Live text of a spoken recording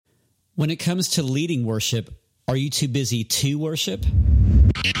When it comes to leading worship, are you too busy to worship?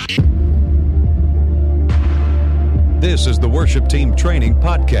 This is the Worship Team Training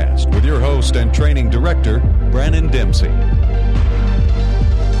Podcast with your host and training director, Brannon Dempsey.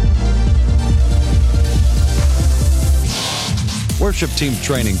 Worship Team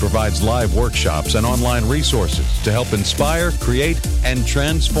Training provides live workshops and online resources to help inspire, create, and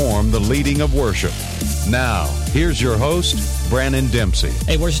transform the leading of worship. Now, here's your host, Brannon Dempsey.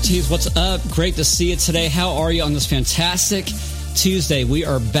 Hey, worship teams, what's up? Great to see you today. How are you on this fantastic Tuesday? We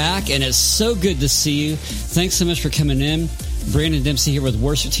are back, and it's so good to see you. Thanks so much for coming in. Brannon Dempsey here with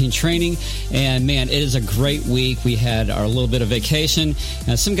Worship Team Training, and man, it is a great week. We had our little bit of vacation.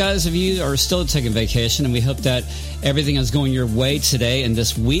 Some guys of you are still taking vacation, and we hope that everything is going your way today and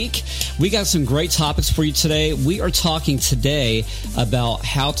this week. We got some great topics for you today. We are talking today about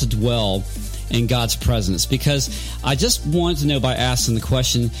how to dwell in God's presence, because I just wanted to know by asking the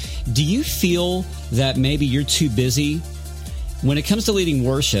question, do you feel that maybe you're too busy? When it comes to leading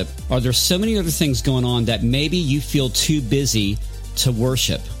worship, are there so many other things going on that maybe you feel too busy to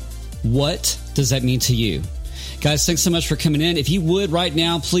worship? What does that mean to you? Guys, thanks so much for coming in. If you would right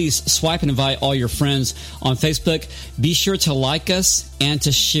now, please swipe and invite all your friends on Facebook. Be sure to like us and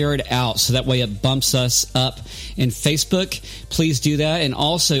to share it out so that way it bumps us up in Facebook. Please do that. And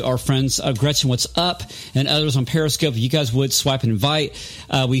also our friends of Gretchen What's Up and others on Periscope, if you guys would swipe and invite.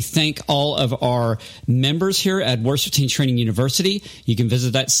 We thank all of our members here at Worship Team Training University. You can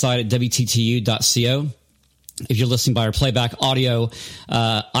visit that site at wttu.co. If you're listening by our playback audio,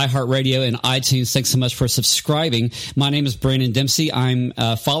 iHeartRadio, and iTunes, thanks so much for subscribing. My name is Brannon Dempsey. I'm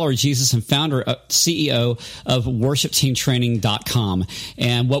a follower of Jesus and founder, CEO of WorshipTeamTraining.com.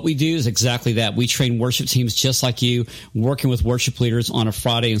 And what we do is exactly that. We train worship teams just like you, working with worship leaders on a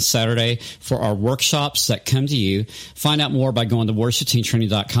Friday and Saturday for our workshops that come to you. Find out more by going to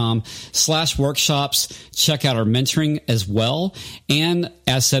WorshipTeamTraining.com/workshops. Check out our mentoring as well. And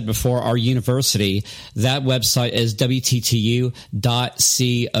as said before, our university, that website is wttu.co.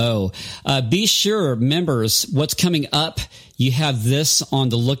 Be sure, members, what's coming up, you have this on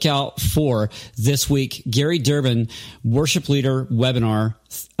the lookout for this week. Gary Durbin, Worship Leader Webinar,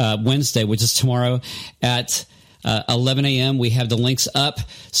 Wednesday, which is tomorrow at 11 a.m. We have the links up,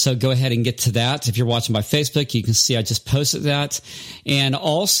 so go ahead and get to that. If you're watching by Facebook, you can see I just posted that. And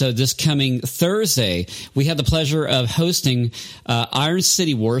also, this coming Thursday, we have the pleasure of hosting Iron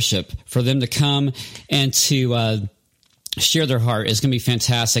City Worship for them to come and to share their heart. It's going to be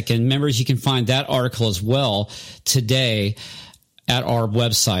fantastic. And members, you can find that article as well today at our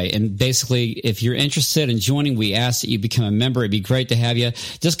website. And basically, if you're interested in joining, we ask that you become a member. It'd be great to have you.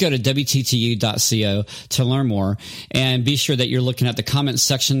 Just go to wttu.co to learn more. And be sure that you're looking at the comments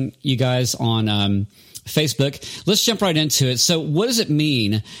section, you guys, on Facebook. Let's jump right into it. So what does it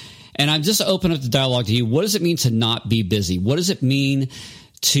mean? And I've just opened up the dialogue to you. What does it mean to not be busy? What does it mean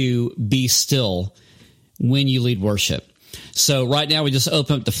to be still when you lead worship? So right now, we just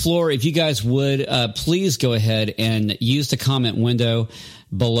open up the floor. If you guys would, please go ahead and use the comment window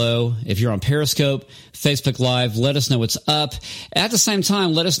below. If you're on Periscope, Facebook Live, let us know what's up. At the same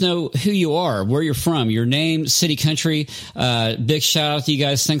time, let us know who you are, where you're from, your name, city, country. Big shout out to you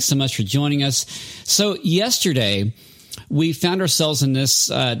guys. Thanks so much for joining us. So yesterday, we found ourselves in this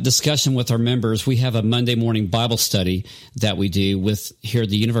discussion with our members. We have a Monday morning Bible study that we do with here at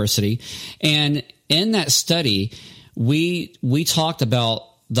the university. And in that study, we talked about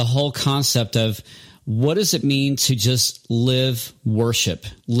the whole concept of what does it mean to just live worship,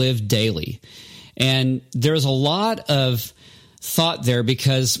 live daily. And there's a lot of thought there,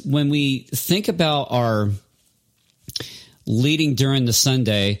 because when we think about our leading during the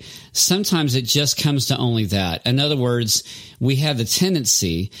Sunday, sometimes it just comes to only that. In other words, we have the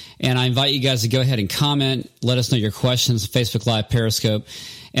tendency, and I invite you guys to go ahead and comment, let us know your questions, Facebook Live, Periscope,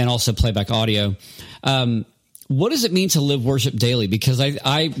 and also playback audio. What does it mean to live worship daily? Because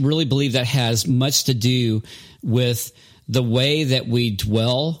I really believe that has much to do with the way that we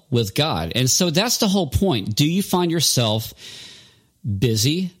dwell with God. And so that's the whole point. Do you find yourself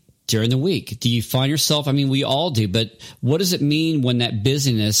busy during the week? Do you find yourself, I mean, we all do, but what does it mean when that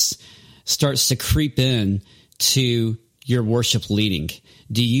busyness starts to creep in to your worship leading?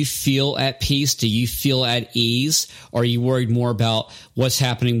 Do you feel at peace? Do you feel at ease? Are you worried more about what's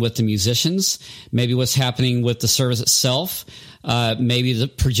happening with the musicians? Maybe what's happening with the service itself? Maybe the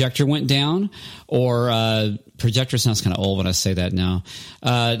projector went down, or projector sounds kind of old when I say that now.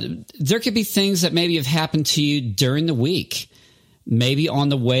 There could be things that maybe have happened to you during the week, maybe on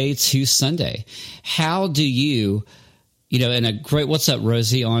the way to Sunday. How do you and a great, what's up,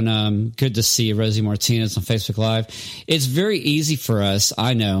 Rosie, on, good to see you, Rosie Martinez on Facebook Live. It's very easy for us.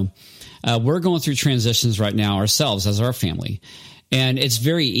 I know, we're going through transitions right now ourselves as our family. And it's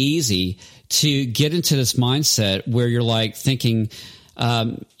very easy to get into this mindset where you're like thinking,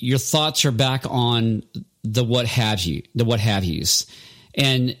 your thoughts are back on the what have yous.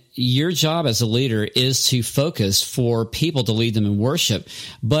 And your job as a leader is to focus for people to lead them in worship.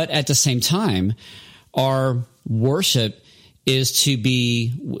 But at the same time, our worship is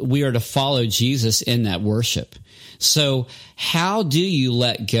we are to follow Jesus in that worship. So how do you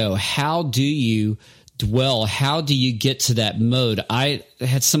let go? How do you dwell? How do you get to that mode? I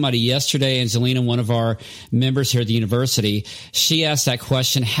had somebody yesterday, Angelina, one of our members here at the university, she asked that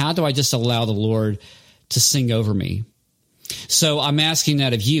question, how do I just allow the Lord to sing over me? So I'm asking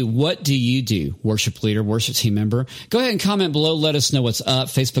that of you. What do you do, worship leader, worship team member? Go ahead and comment below. Let us know what's up.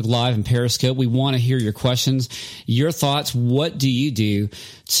 Facebook Live and Periscope. We want to hear your questions, your thoughts. What do you do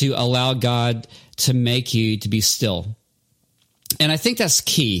to allow God to make you to be still? And I think that's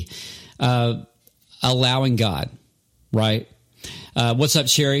key. Allowing God, right? What's up,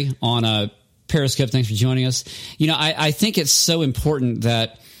 Sherry, on Periscope? Thanks for joining us. I think it's so important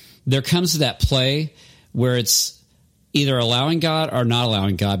that there comes to that play where it's either allowing God or not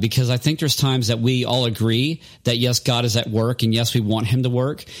allowing God, because I think there's times that we all agree that, yes, God is at work and, yes, we want him to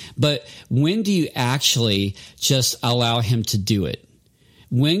work. But when do you actually just allow him to do it?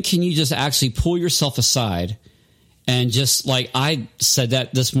 When can you just actually pull yourself aside and just, like I said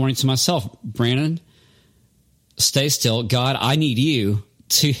that this morning to myself, Brandon, stay still. God, I need you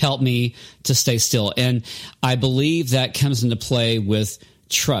to help me to stay still. And I believe that comes into play with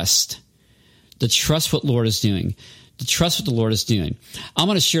trust. The trust what Lord is doing. The trust what the Lord is doing. I'm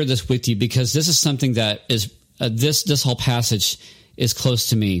going to share this with you because this is something that is, this whole passage is close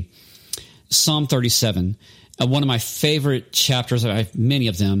to me. Psalm 37. One of my favorite chapters. I have many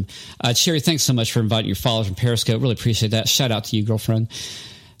of them. Sherry, thanks so much for inviting your followers from Periscope. Really appreciate that. Shout out to you, girlfriend.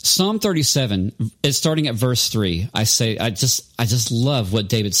 Psalm 37 is starting at verse 3. I just love what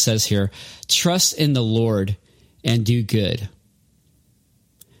David says here. Trust in the Lord and do good.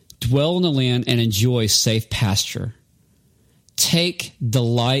 Dwell in the land and enjoy safe pasture. Take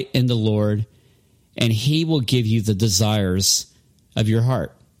delight in the Lord, and he will give you the desires of your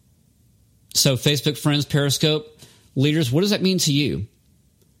heart. So, Facebook friends, Periscope leaders, what does that mean to you?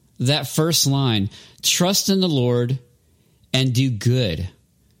 That first line, trust in the Lord and do good.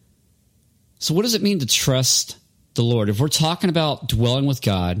 So what does it mean to trust the Lord? If we're talking about dwelling with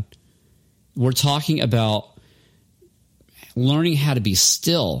God, we're talking about learning how to be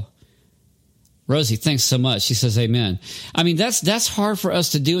still. Rosie, thanks so much. She says, amen. I mean, that's hard for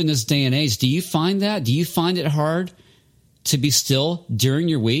us to do in this day and age. Do you find that? Do you find it hard to be still during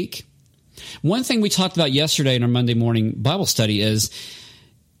your week? One thing we talked about yesterday in our Monday morning Bible study is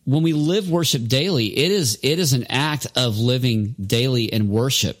when we live worship daily, it is an act of living daily in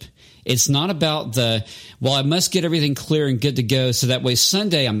worship. It's not about I must get everything clear and good to go so that way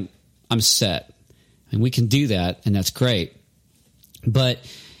Sunday I'm set. And we can do that, and that's great. But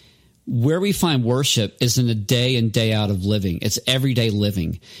where we find worship is in the day in, day out of living. It's everyday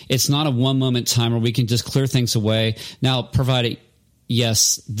living. It's not a one-moment time where we can just clear things away. Now, provided,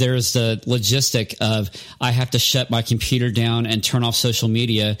 yes, there's the logistic of I have to shut my computer down and turn off social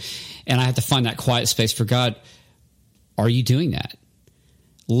media, and I have to find that quiet space for God. Are you doing that?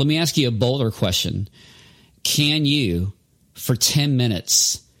 Let me ask you a bolder question. Can you, for 10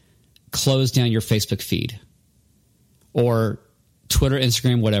 minutes, close down your Facebook feed? Or Twitter,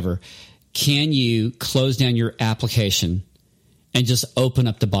 Instagram, whatever. Can you close down your application and just open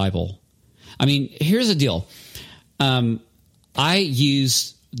up the Bible? I mean, here's the deal. I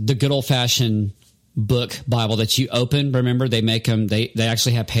use the good old-fashioned book Bible that you open. Remember, they make them, they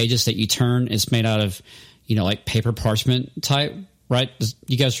actually have pages that you turn. It's made out of, like paper parchment type, right?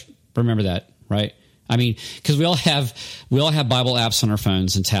 You guys remember that, right? I mean, because we all have Bible apps on our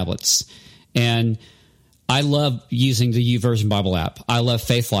phones and tablets. And I love using the YouVersion Bible app. I love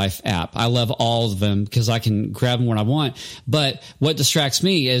Faith Life app. I love all of them because I can grab them when I want. But what distracts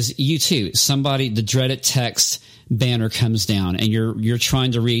me is you too. The dreaded text banner comes down and you're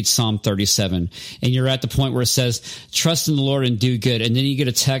trying to read Psalm 37 and you're at the point where it says, trust in the Lord and do good. And then you get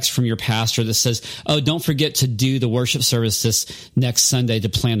a text from your pastor that says, oh, don't forget to do the worship service this next Sunday to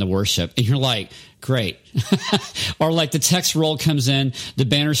plan the worship. And you're like, great. Or like the text roll comes in, the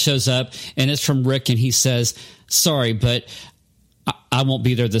banner shows up and it's from Rick and he says, sorry, but I won't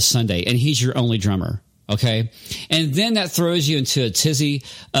be there this Sunday. And he's your only drummer. Okay. And then that throws you into a tizzy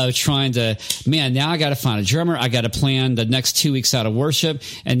of trying to, now I got to find a drummer. I got to plan the next 2 weeks out of worship.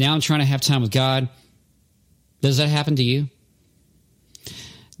 And now I'm trying to have time with God. Does that happen to you?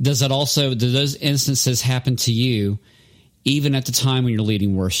 Do those instances happen to you even at the time when you're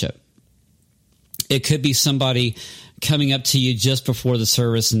leading worship? It could be somebody coming up to you just before the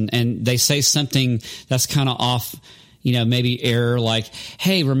service and they say something that's kind of off, maybe error, like,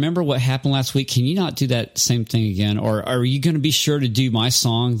 hey, remember what happened last week? Can you not do that same thing again? Or are you going to be sure to do my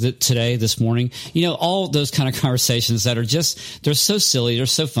song this morning? All those kind of conversations that are they're so silly. They're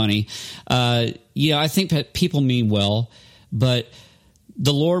so funny. I think that people mean well, but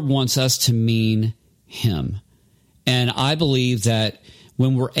the Lord wants us to mean him. And I believe that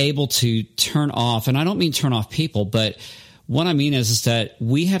when we're able to turn off, and I don't mean turn off people, but what I mean is that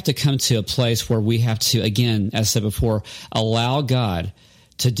we have to come to a place where we have to, again, as I said before, allow God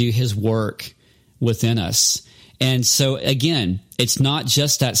to do his work within us. And so, again, it's not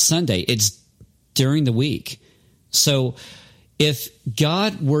just that Sunday, it's during the week. So if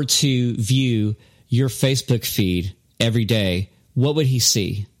God were to view your Facebook feed every day, what would he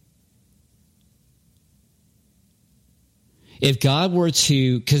see? If God were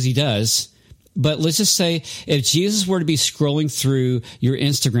to, because he does, but let's just say if Jesus were to be scrolling through your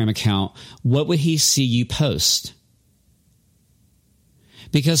Instagram account, what would he see you post?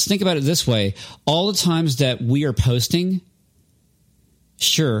 Because think about it this way, all the times that we are posting,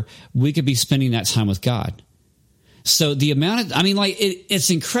 sure, we could be spending that time with God. So the amount of,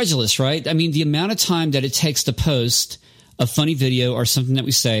 it's incredulous, right? The amount of time that it takes to post a funny video or something that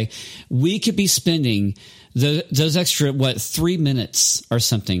we say, we could be spending those extra, 3 minutes or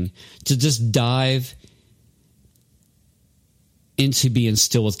something to just dive into being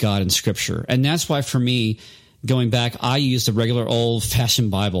still with God in Scripture. And that's why for me, going back, I used a regular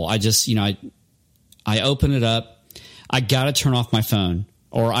old-fashioned Bible. I just, I open it up. I got to turn off my phone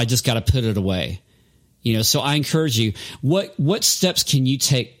or I just got to put it away. So I encourage you, what steps can you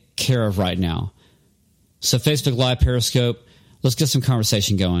take care of right now? So Facebook Live, Periscope, let's get some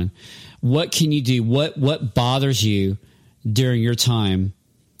conversation going. What can you do? What bothers you during your time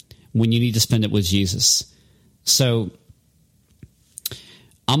when you need to spend it with Jesus? So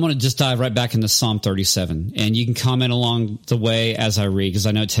I'm going to just dive right back into Psalm 37. And you can comment along the way as I read, because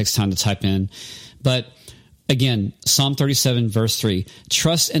I know it takes time to type in. But again, Psalm 37, verse 3,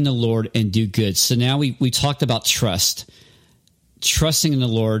 trust in the Lord and do good. So now we talked about trust. Trusting in the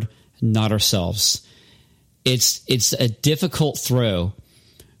Lord, not ourselves. It's a difficult throw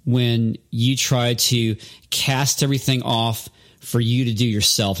when you try to cast everything off for you to do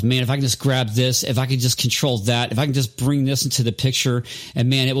yourself. Man, if I can just grab this, if I can just control that, if I can just bring this into the picture, and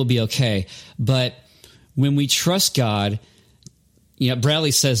man, it will be okay. But when we trust God, Bradley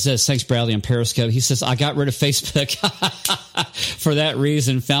says this. Thanks, Bradley, on Periscope. He says, I got rid of Facebook for that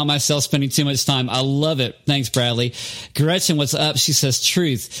reason. Found myself spending too much time. I love it. Thanks, Bradley. Gretchen, what's up? She says,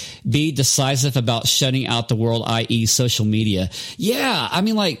 truth. Be decisive about shutting out the world, i.e. social media. Yeah,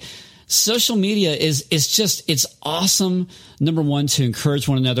 social media it's awesome. Number one, to encourage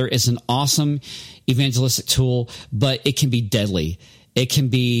one another. It's an awesome evangelistic tool, but it can be deadly.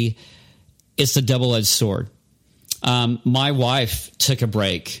 It's a double-edged sword. My wife took a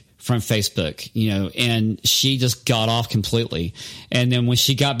break from Facebook, and she just got off completely. And then when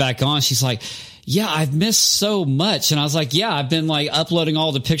she got back on, she's like, yeah, I've missed so much. And I was like, yeah, I've been uploading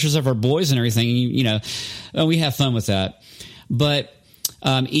all the pictures of our boys and everything, and we have fun with that. But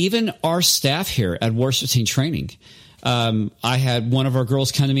even our staff here at Worship Team Training, I had one of our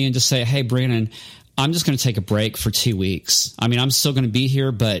girls come to me and just say, hey, Brandon, I'm just going to take a break for 2 weeks. I'm still going to be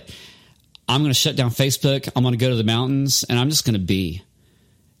here, but I'm going to shut down Facebook. I'm going to go to the mountains and I'm just going to be.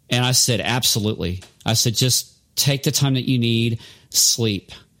 And I said, absolutely. I said, just take the time that you need,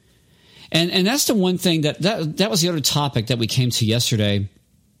 sleep. And that's the one thing that was the other topic that we came to yesterday.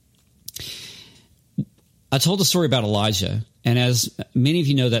 I told the story about Elijah. And as many of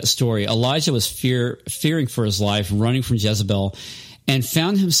you know that story, Elijah was fearing for his life, running from Jezebel, and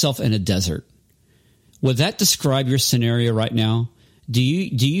found himself in a desert. Would that describe your scenario right now? Do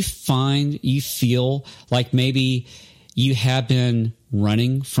you feel like maybe you have been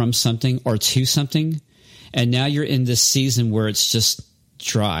running from something or to something, and now you're in this season where it's just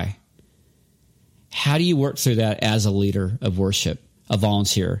dry? How do you work through that as a leader of worship, a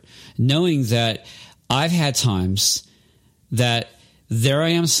volunteer, knowing that I've had times that there I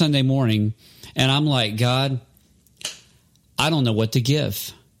am Sunday morning, and I'm like, God, I don't know what to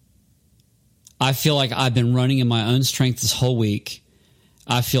give. I feel like I've been running in my own strength this whole week.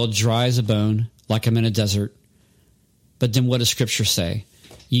 I feel dry as a bone, like I'm in a desert. But then what does Scripture say?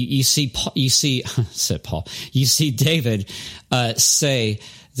 You see David say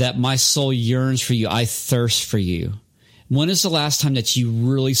that my soul yearns for you. I thirst for you. When is the last time that you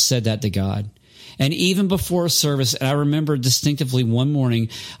really said that to God? And even before service, and I remember distinctively one morning,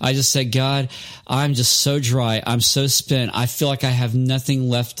 I just said, God, I'm just so dry. I'm so spent. I feel like I have nothing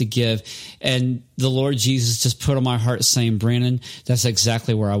left to give. And the Lord Jesus just put on my heart saying, Brandon, that's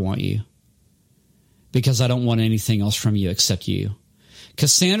exactly where I want you. Because I don't want anything else from you except you.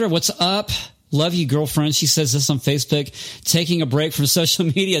 Cassandra, what's up? Love you, girlfriend. She says this on Facebook, taking a break from social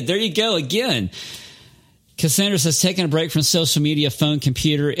media. There you go again. Cassandra says, taking a break from social media, phone,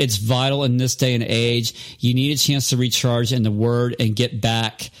 computer, it's vital in this day and age. You need a chance to recharge in the Word and get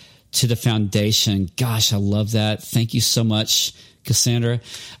back to the foundation. Gosh, I love that. Thank you so much, Cassandra.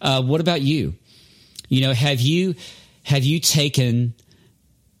 What about you? You know, have you taken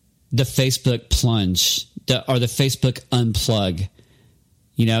the Facebook plunge or the Facebook unplug?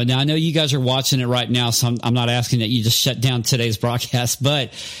 You know, now I know you guys are watching it right now, so I'm not asking that you just shut down today's broadcast,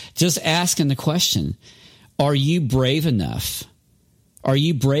 but just asking the question, are you brave enough? Are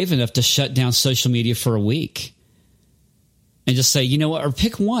you brave enough to shut down social media for a week? And just say, you know what, or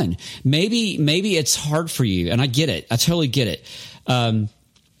pick one. Maybe it's hard for you, and I get it. I totally get it.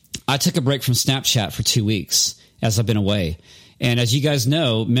 I took a break from Snapchat for 2 weeks as I've been away. And as you guys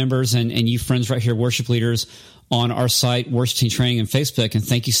know, members and you friends right here, worship leaders on our site, Worship Team Training and Facebook, and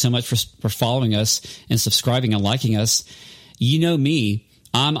thank you so much for following us and subscribing and liking us. You know me,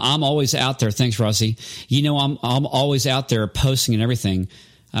 I'm always out there. Thanks, Rossi. You know I'm always out there posting and everything.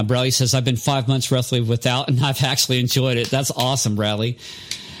 Bradley says, I've been 5 months roughly without, and I've actually enjoyed it. That's awesome, Bradley.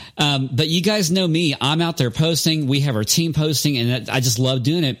 But you guys know me. I'm out there posting. We have our team posting, and I just love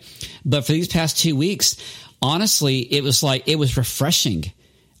doing it. But for these past 2 weeks, honestly, it was refreshing.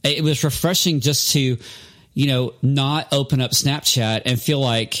 It was refreshing just to, you know, not open up Snapchat and feel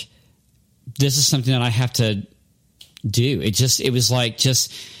like this is something that I have to do. It was like,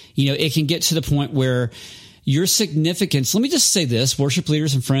 you know, it can get to the point where your significance, let me just say this, worship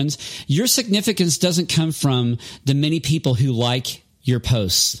leaders and friends, your significance doesn't come from the many people who like your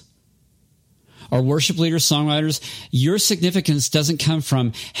posts. Or worship leaders, songwriters, your significance doesn't come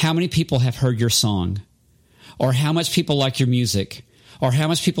from how many people have heard your song, or how much people like your music, or how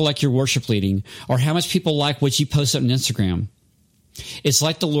much people like your worship leading, or how much people like what you post on Instagram. It's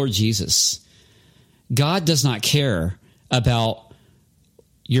like the Lord Jesus. God does not care about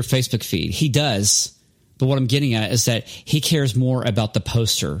your Facebook feed. He does, but what I'm getting at is that he cares more about the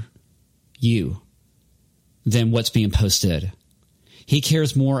poster, you, than what's being posted. He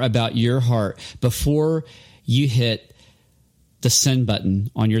cares more about your heart before you hit the send button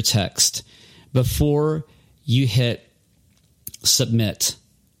on your text, before you hit submit.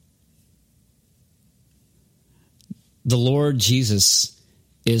 The Lord Jesus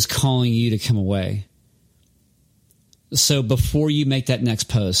is calling you to come away. So before you make that next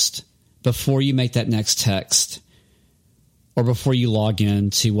post, before you make that next text, or before you log in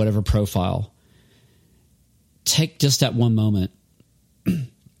to whatever profile, take just that one moment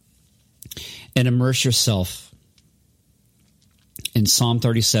and immerse yourself in Psalm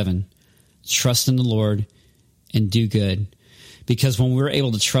 37. Trust in the Lord and do good. Because when we're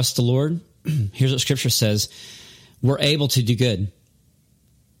able to trust the Lord, here's what Scripture says, we're able to do good.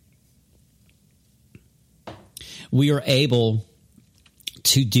 We are able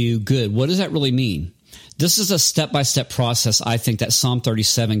to do good. What does that really mean? This is a step-by-step process, I think, that Psalm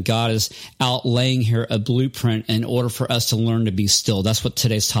 37, God is outlaying here a blueprint in order for us to learn to be still. That's what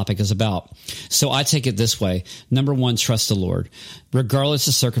today's topic is about. So I take it this way. Number one, trust the Lord. Regardless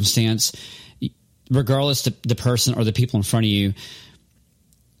of circumstance, regardless of the person or the people in front of you,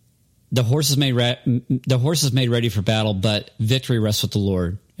 the horse is made ready for battle, but victory rests with the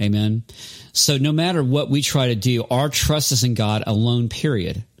Lord. Amen. So no matter what we try to do, our trust is in God alone,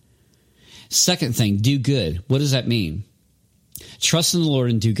 period. Second thing, do good. What does that mean? Trust in the Lord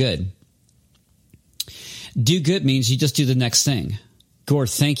and do good. Do good means you just do the next thing. Gord,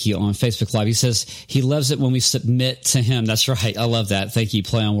 thank you on Facebook Live. He says he loves it when we submit to him. That's right. I love that. Thank you.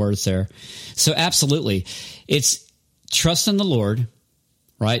 Play on words there. So absolutely. It's trust in the Lord,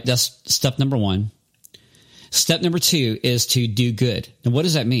 right? That's step number one. Step number two is to do good. And what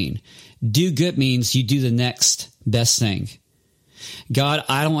does that mean? Do good means you do the next best thing. God,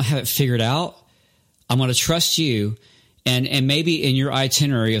 I don't have it figured out. I'm going to trust you. And maybe in your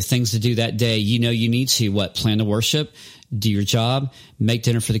itinerary of things to do that day, you know you need to, plan to worship, do your job, make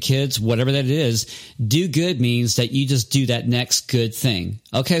dinner for the kids, whatever that is. Do good means that you just do that next good thing.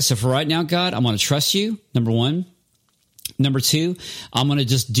 Okay, so for right now, God, I'm going to trust you, number one. Number two, I'm going to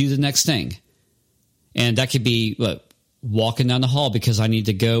just do the next thing. And that could be walking down the hall because I need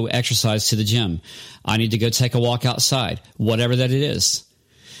to go exercise to the gym. I need to go take a walk outside, whatever that it is.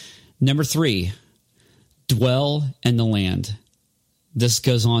 Number three, dwell in the land. This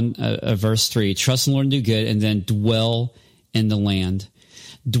goes on, verse 3, trust in the Lord and do good, and then dwell in the land.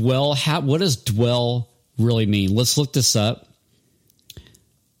 Dwell, what does dwell really mean? Let's look this up.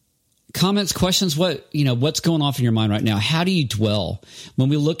 Comments, questions, what's going off in your mind right now? How do you dwell? When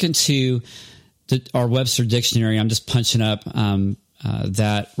we look into our Webster Dictionary, I'm just punching up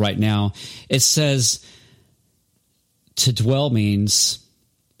that right now. It says to dwell means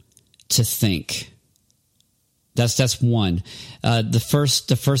to think. That's one. The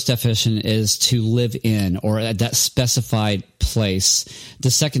first definition is to live in, or at that specified place.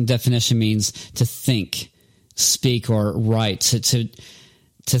 The second definition means to think, speak, or write,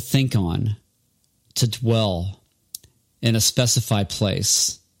 to think on, to dwell in a specified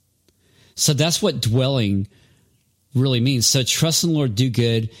place. So that's what dwelling really means. So trust in the Lord, do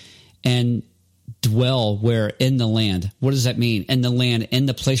good, and dwell where? In the land. What does that mean? In the land, in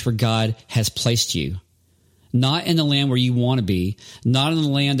the place where God has placed you. Not in the land where you want to be. Not in the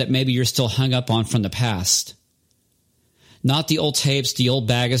land that maybe you're still hung up on from the past. Not the old tapes, the old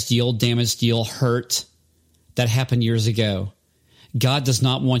baggage, the old damage, the old hurt that happened years ago. God does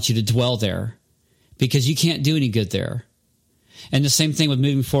not want you to dwell there because you can't do any good there. And the same thing with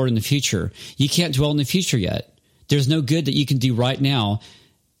moving forward in the future. You can't dwell in the future yet. There's no good that you can do right now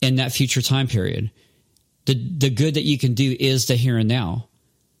in that future time period. The good that you can do is the here and now.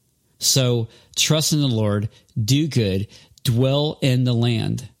 So trust in the Lord, do good, dwell in the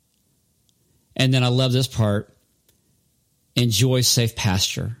land. And then I love this part, enjoy safe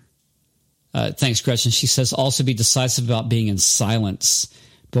pasture. Thanks, Gretchen. She says, also be decisive about being in silence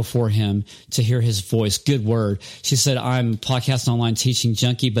before him to hear his voice. Good word. She said, I'm podcast online teaching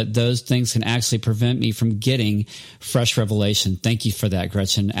junkie, but those things can actually prevent me from getting fresh revelation. Thank you for that,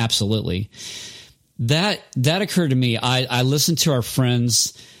 Gretchen. Absolutely. That occurred to me. I listened to our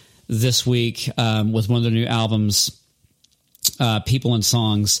friends this week with one of their new albums, People and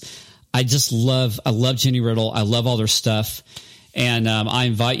Songs. I love Jenny Riddle. I love all their stuff. And I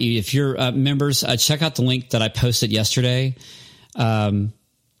invite you, if you're members, check out the link that I posted yesterday.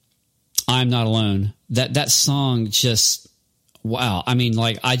 I'm Not Alone. That song just, wow. I mean,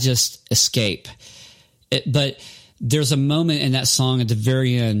 like, I just escape. But there's a moment in that song at the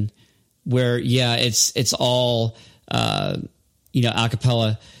very end where, yeah, it's all, a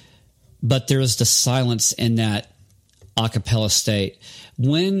cappella, but there's the silence in that a cappella state.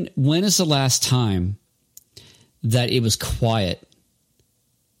 When is the last time that it was quiet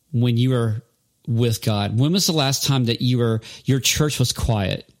when you were with God? When was the last time that your church was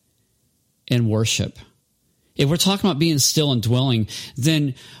quiet in worship? If we're talking about being still and dwelling,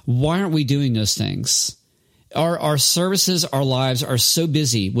 then why aren't we doing those things? Our services, our lives are so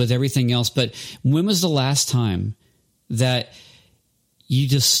busy with everything else, but when was the last time that you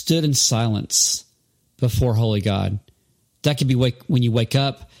just stood in silence before Holy God? That could be when you wake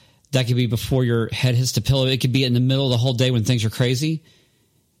up. That could be before your head hits the pillow. It could be in the middle of the whole day when things are crazy.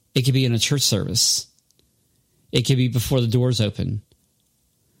 It could be in a church service. It could be before the doors open.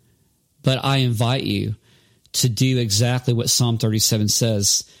 But I invite you to do exactly what Psalm 37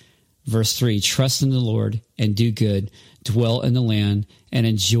 says. Verse 3, trust in the Lord and do good, dwell in the land and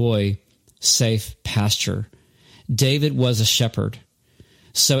enjoy safe pasture. David was a shepherd.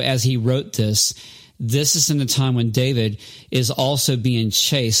 So as he wrote this is in the time when David is also being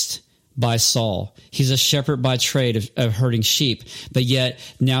chased by Saul. He's a shepherd by trade of herding sheep, but yet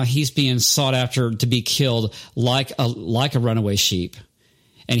now he's being sought after to be killed like a runaway sheep.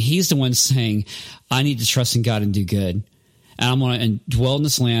 And he's the one saying, I need to trust in God and do good. And I'm going to dwell in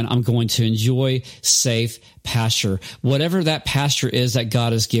this land. I'm going to enjoy safe pasture. Whatever that pasture is that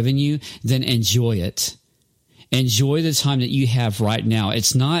God has given you, then enjoy it. Enjoy the time that you have right now.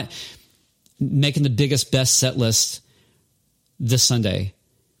 It's not making the biggest best set list this Sunday.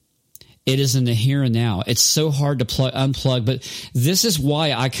 It is in the here and now. It's so hard to unplug, but this is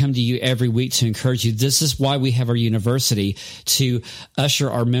why I come to you every week to encourage you. This is why we have our university, to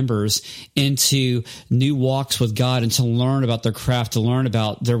usher our members into new walks with God and to learn about their craft, to learn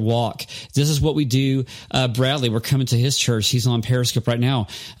about their walk. This is what we do. Bradley, we're coming to his church. He's on Periscope right now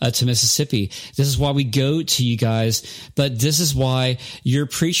to Mississippi. This is why we go to you guys, but this is why your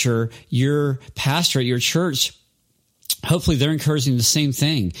preacher, your pastor at your church, hopefully they're encouraging the same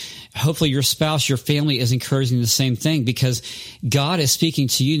thing. Hopefully your spouse, your family is encouraging the same thing, because God is speaking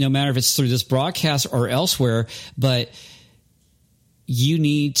to you, no matter if it's through this broadcast or elsewhere, but you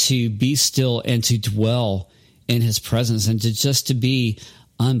need to be still and to dwell in his presence and to be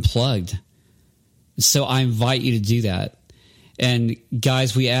unplugged. So I invite you to do that. And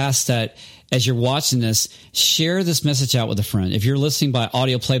guys, we ask that as you're watching this, share this message out with a friend. If you're listening by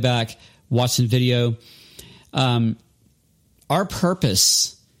audio playback, watching video, Our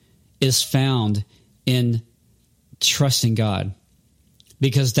purpose is found in trusting God,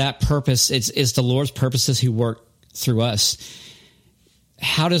 because that purpose is the Lord's purposes who work through us.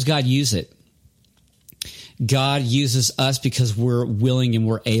 How does God use it? God uses us because we're willing and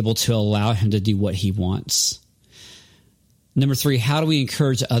we're able to allow him to do what he wants. Number 3, how do we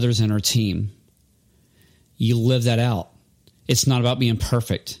encourage others in our team? You live that out. It's not about being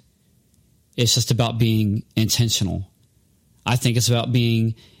perfect. It's just about being intentional. I think it's about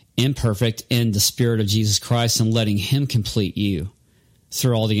being imperfect in the Spirit of Jesus Christ and letting him complete you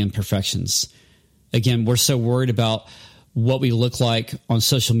through all the imperfections. Again, we're so worried about what we look like on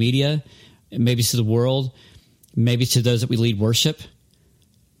social media, maybe to the world, maybe to those that we lead worship.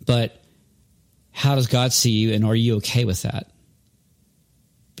 But how does God see you, and are you okay with that?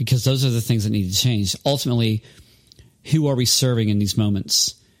 Because those are the things that need to change. Ultimately, who are we serving in these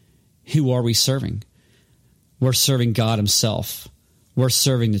moments? Who are we serving? We're serving God himself. We're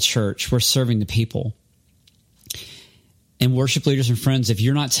serving the church. We're serving the people. And worship leaders and friends, if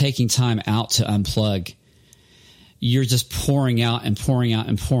you're not taking time out to unplug, you're just pouring out and pouring out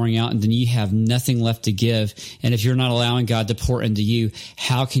and pouring out, and then you have nothing left to give. And if you're not allowing God to pour into you,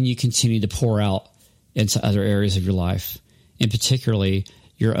 how can you continue to pour out into other areas of your life, and particularly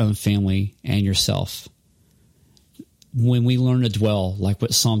your own family and yourself? When we learn to dwell, like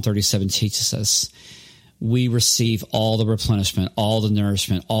what Psalm 37 teaches us, we receive all the replenishment, all the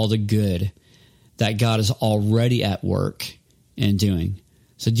nourishment, all the good that God is already at work and doing.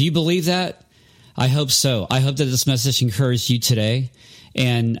 So do you believe that? I hope so. I hope that this message encouraged you today.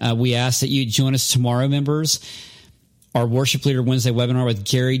 And we ask that you join us tomorrow, members. Our Worship Leader Wednesday webinar with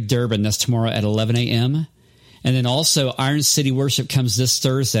Gary Durbin. That's tomorrow at 11 a.m. And then also Iron City Worship comes this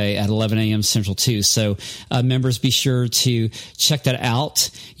Thursday at 11 a.m. Central too. So members, be sure to check that out.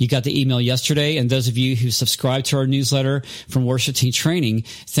 You got the email yesterday. And those of you who subscribe to our newsletter from Worship Team Training,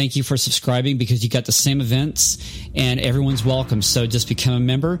 thank you for subscribing, because you got the same events and everyone's welcome. So just become a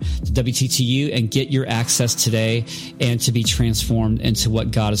member to WTTU and get your access today and to be transformed into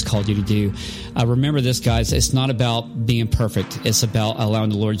what God has called you to do. Remember this, guys. It's not about being perfect. It's about allowing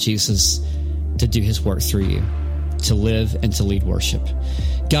the Lord Jesus to do his work through you, to live and to lead worship.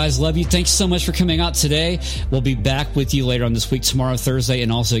 Guys, love you. Thanks so much for coming out today. We'll be back with you later on this week, tomorrow, Thursday,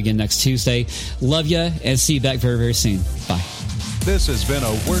 and also again next Tuesday. Love you, and see you back very, very soon. Bye. This has been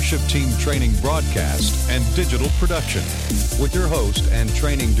a Worship Team Training broadcast and digital production with your host and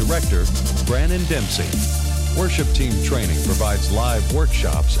training director, Brannon Dempsey. Worship Team Training provides live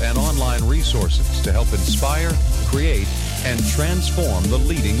workshops and online resources to help inspire, create, and transform the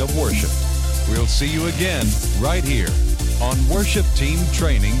leading of worship. We'll see you again right here on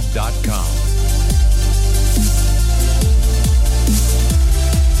worshipteamtraining.com.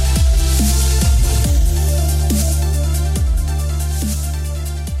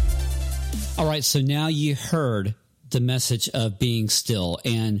 All right, so now you heard the message of being still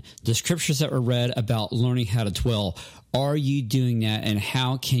and the scriptures that were read about learning how to dwell. Are you doing that, and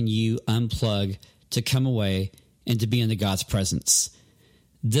how can you unplug to come away and to be in God's presence?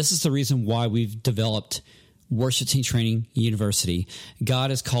 This is the reason why we've developed Worship Team Training University. God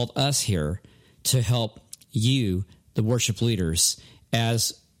has called us here to help you, the worship leaders,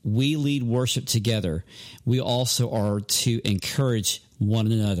 as we lead worship together. We also are to encourage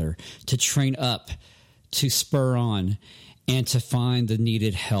one another, to train up, to spur on, and to find the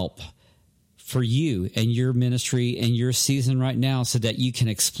needed help for you and your ministry and your season right now, so that you can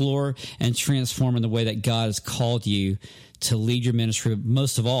explore and transform in the way that God has called you to lead your ministry, but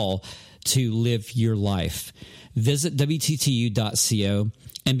most of all, to live your life. Visit WTTU.co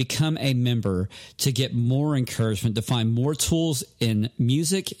and become a member to get more encouragement, to find more tools in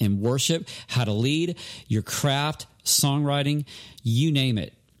music and worship, how to lead, your craft, songwriting, you name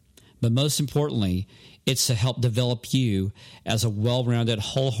it. But most importantly, it's to help develop you as a well-rounded,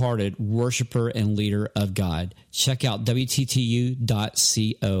 wholehearted worshiper and leader of God. Check out WTTU.co.